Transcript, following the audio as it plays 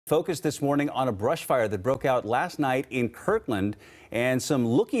Focused this morning on a brush fire that broke out last night in Kirkland and some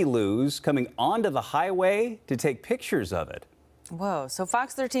looky-loos coming onto the highway to take pictures of it. Whoa, so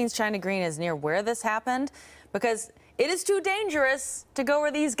Fox 13's China Green is near where this happened because it is too dangerous to go where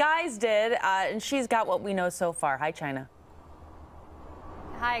these guys did, and she's got what we know so far. Hi, China.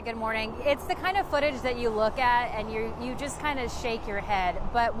 Hi, good morning. It's the kind of footage that you look at and you just kind of shake your head,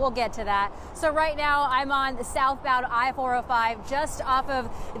 but we'll get to that. So right now I'm on the southbound I-405 just off of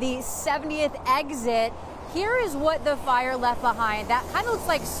the 70th exit. Here is what the fire left behind. That kind of looks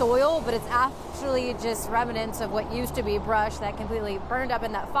like soil, but it's actually just remnants of what used to be brush that completely burned up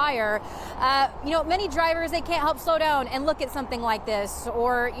in that fire. You know, many drivers, they can't help slow down and look at something like this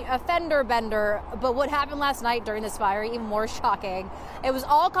or a fender bender. But what happened last night during this fire, even more shocking. It was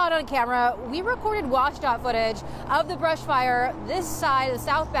all caught on camera. We recorded WSDOT footage of the brush fire this side, the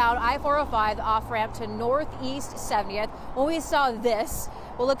southbound I-405, the off-ramp to Northeast 70th. When we saw this,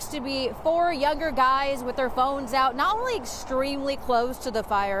 what looks to be 4 younger guys with their phones out, not only extremely close to the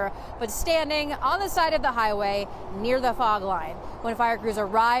fire, but standing on the side of the highway near the fog line. When fire crews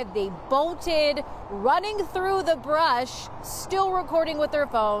arrived, they bolted, running through the brush, still recording with their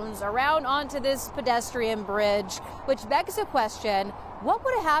phones, around onto this pedestrian bridge, which begs the question, what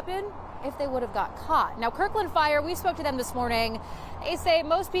would have happened if they would have got caught? Now, Kirkland Fire, we spoke to them this morning. They say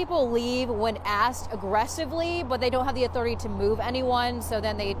most people leave when asked aggressively, but they don't have the authority to move anyone, so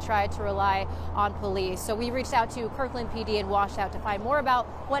then they try to rely on police. So we reached out to Kirkland PD and WSDOT to find more about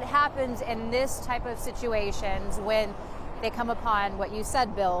what happens in this type of situations when they come upon what you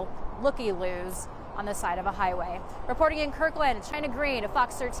said, Bill, looky-loos on the side of a highway. Reporting in Kirkland, China Green,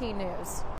 Fox 13 News.